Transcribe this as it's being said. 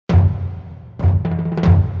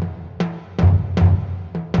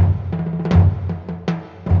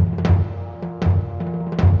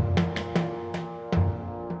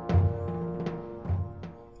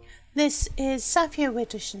This is Safia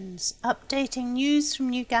Widdershins updating news from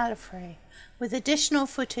New Gallifrey with additional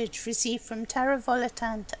footage received from Terra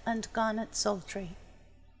Volatant and Garnet Sultry.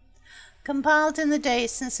 Compiled in the days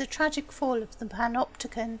since the tragic fall of the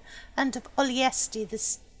Panopticon and of Olyesti, the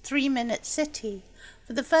 3-minute city,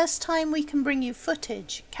 for the first time we can bring you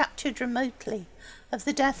footage, captured remotely, of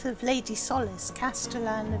the death of Lady Solis,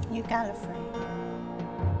 Castellan of New Gallifrey.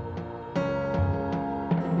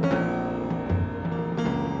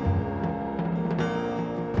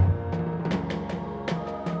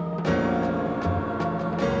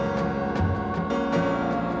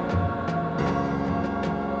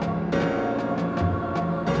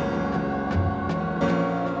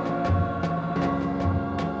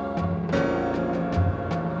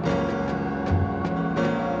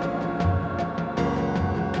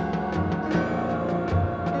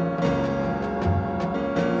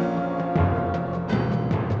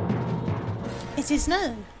 It is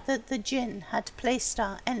known that the Jinn had placed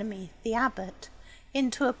our enemy, the Abbot,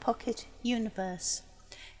 into a pocket universe.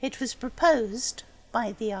 It was proposed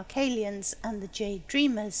by the Archalians and the Jade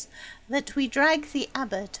Dreamers that we drag the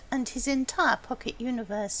Abbot and his entire pocket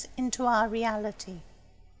universe into our reality.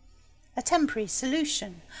 A temporary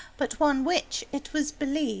solution, but one which, it was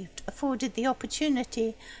believed, afforded the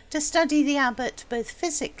opportunity to study the Abbot both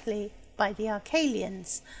physically by the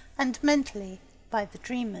Archalians and mentally by the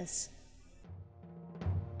Dreamers.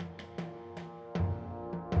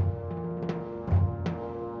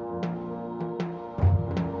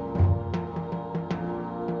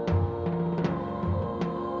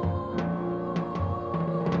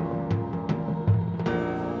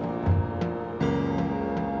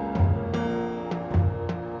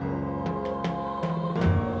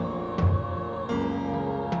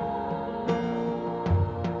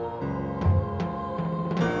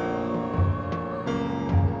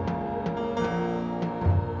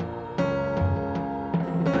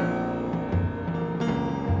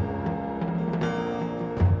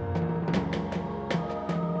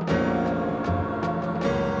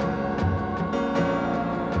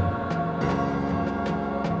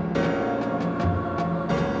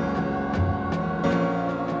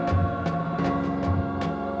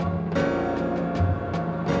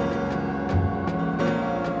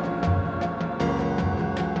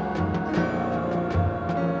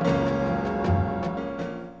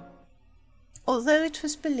 Although it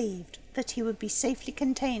was believed that he would be safely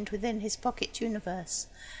contained within his pocket universe,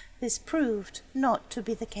 this proved not to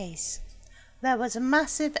be the case. There was a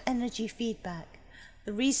massive energy feedback,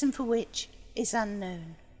 the reason for which is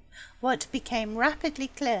unknown. What became rapidly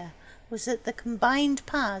clear was that the combined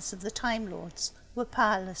powers of the Time Lords were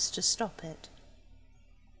powerless to stop it.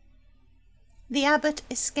 The Abbot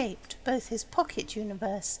escaped both his pocket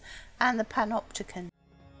universe and the Panopticon.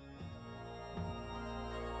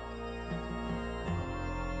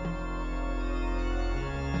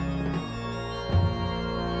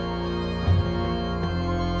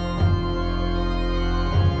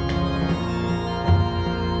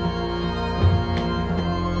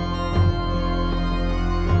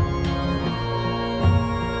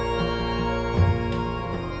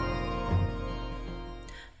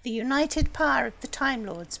 The united power of the Time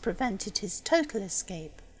Lords prevented his total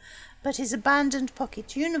escape, but his abandoned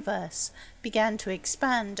pocket universe began to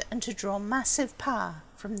expand and to draw massive power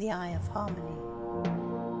from the Eye of Harmony.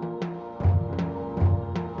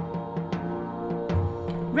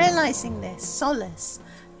 Realizing this, Solis,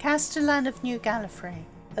 Castellan of New Gallifrey,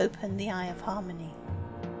 opened the Eye of Harmony.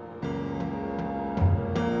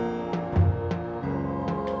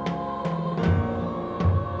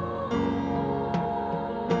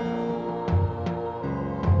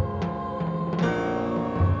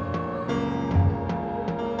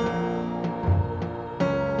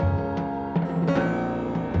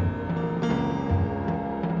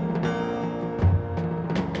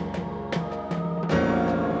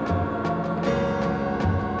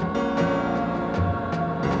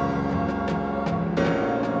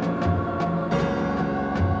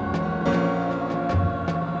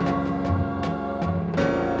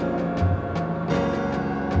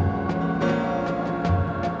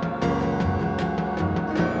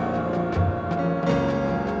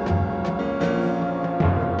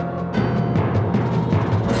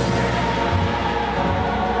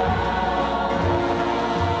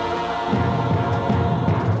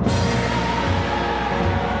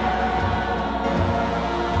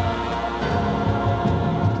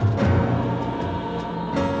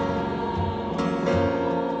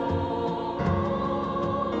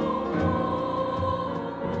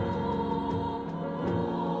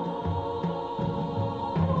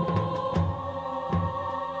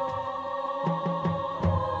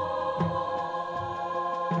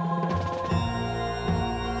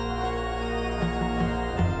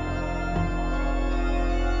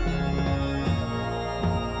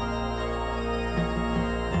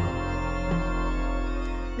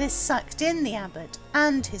 This sucked in the abbot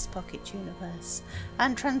and his pocket universe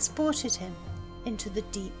and transported him into the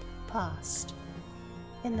deep past.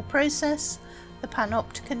 In the process, the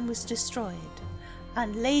Panopticon was destroyed,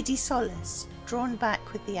 and Lady Solis drawn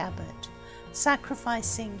back with the abbot,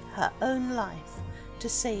 sacrificing her own life to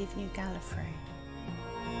save New Gallifrey.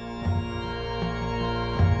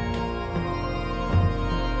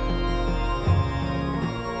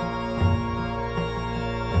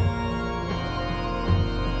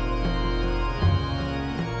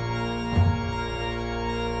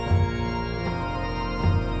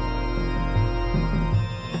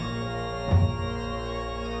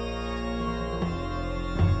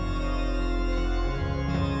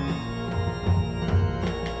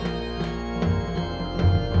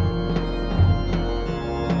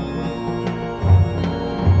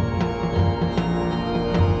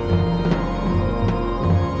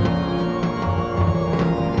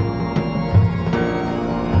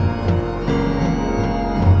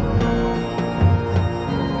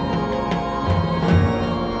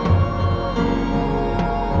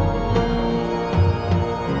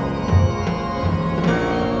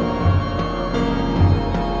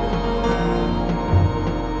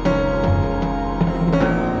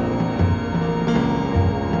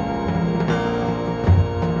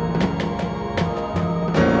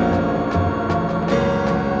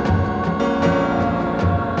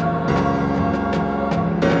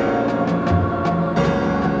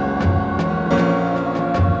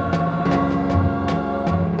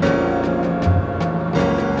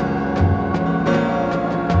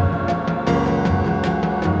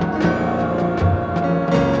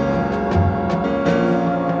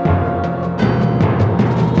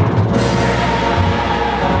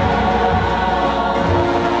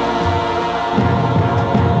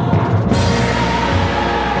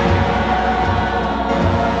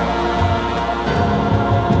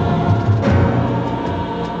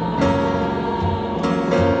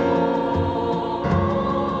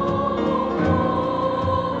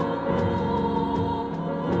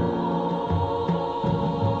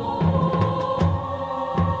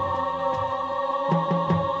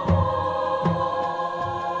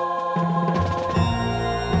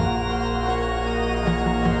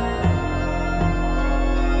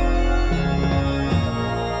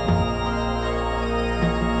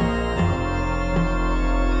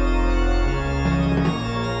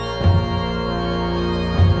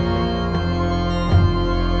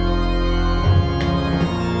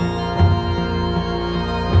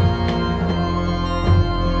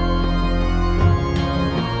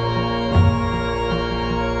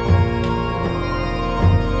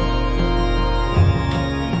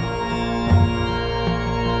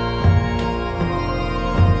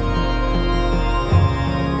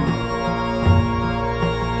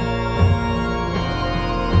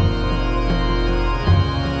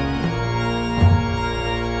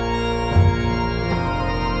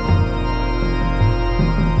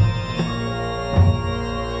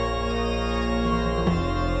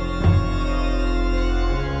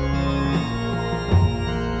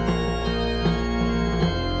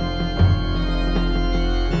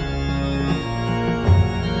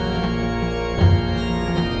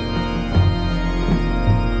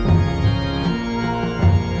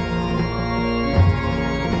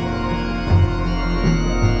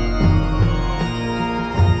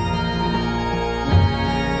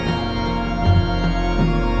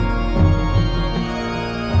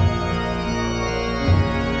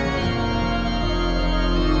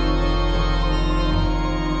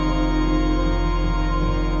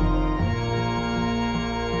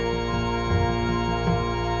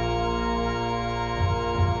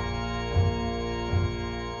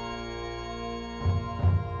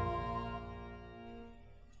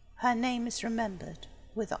 Her name is remembered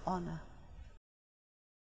with honour.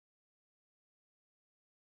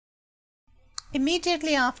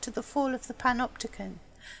 Immediately after the fall of the Panopticon,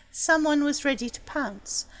 someone was ready to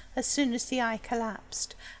pounce as soon as the eye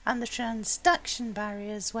collapsed and the transduction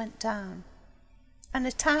barriers went down. An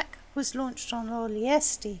attack was launched on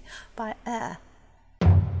Olyesti by air.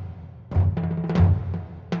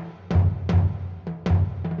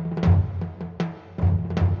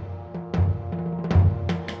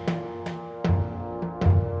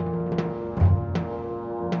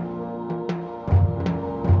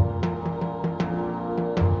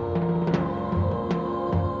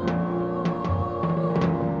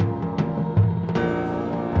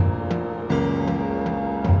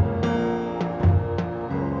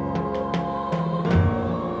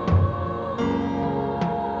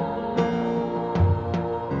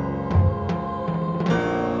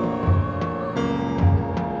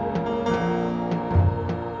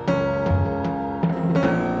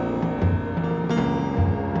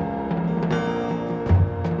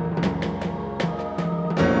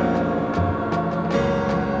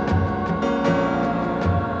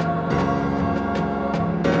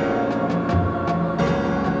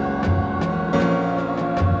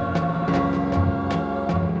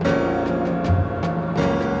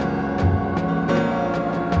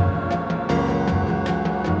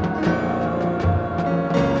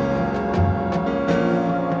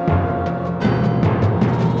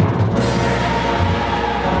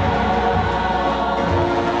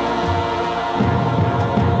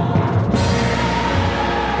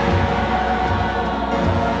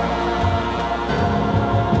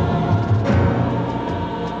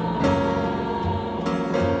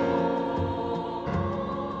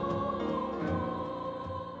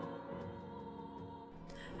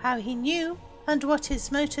 How he knew and what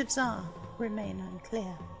his motives are remain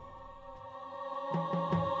unclear.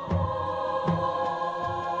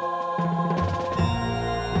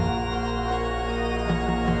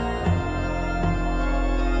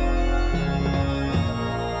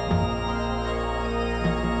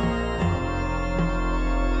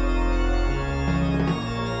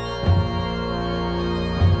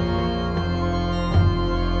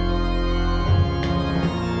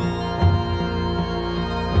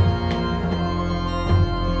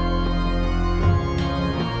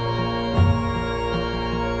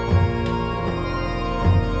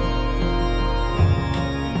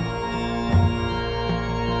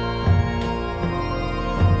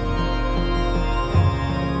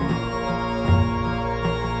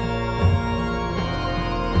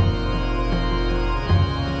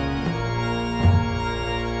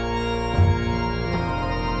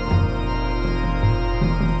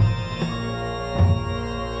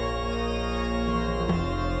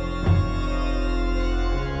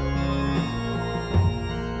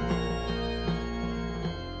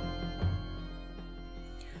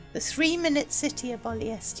 The 3-minute city of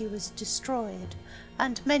Olyesti was destroyed,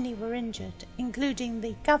 and many were injured, including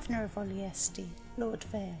the governor of Olyesti, Lord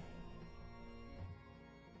Vale.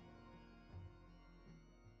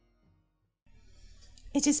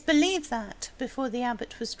 It is believed that, before the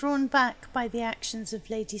abbot was drawn back by the actions of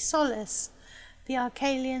Lady Solis, the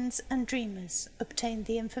Archalians and Dreamers obtained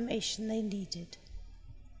the information they needed.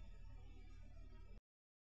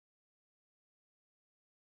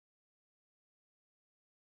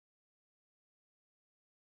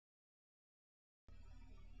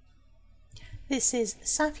 This is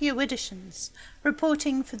Safia Widdershins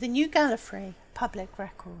reporting for the New Gallifrey Public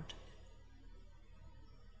Record.